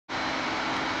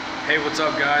Hey, what's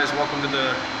up guys? Welcome to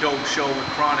the Dope Show with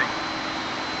Chronic.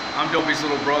 I'm Dopey's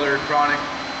little brother, Chronic.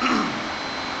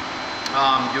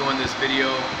 I'm doing this video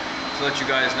to let you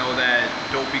guys know that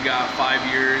Dopey got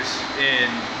 5 years in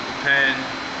the pen,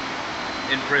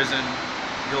 in prison.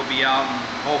 He'll be out in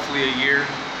hopefully a year,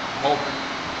 I'm hoping.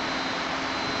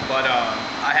 But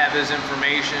I have his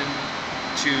information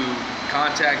to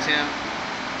contact him.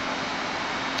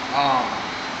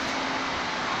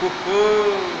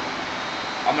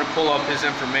 I'm gonna pull up his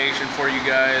information for you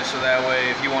guys so that way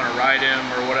if you want to write him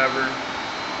or whatever.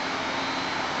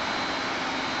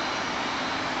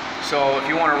 So if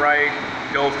you want to write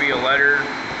Dopey a letter,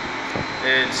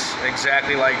 it's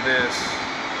exactly like this.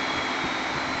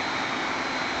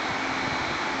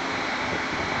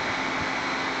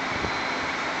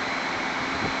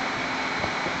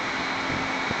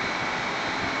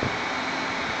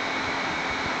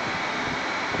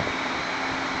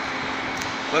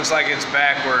 Looks like it's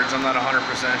backwards, I'm not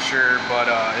 100% sure, but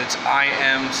it's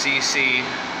Imcc,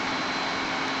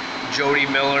 Jody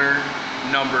Miller,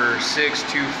 number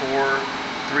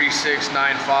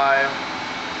 624-3695,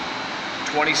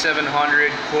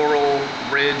 2700 Coral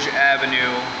Ridge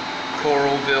Avenue,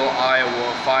 Coralville,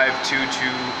 Iowa,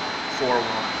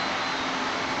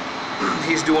 52241.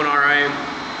 He's doing alright,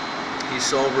 he's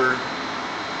sober.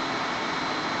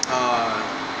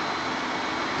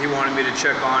 He wanted me to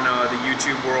check on the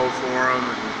YouTube world for him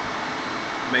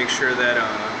and make sure that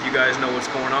you guys know what's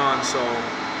going on. So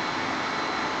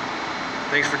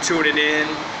thanks for tuning in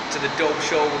to the Dope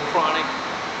Show with Chronic.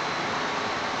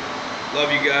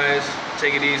 Love you guys.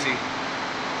 Take it easy.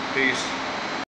 Peace.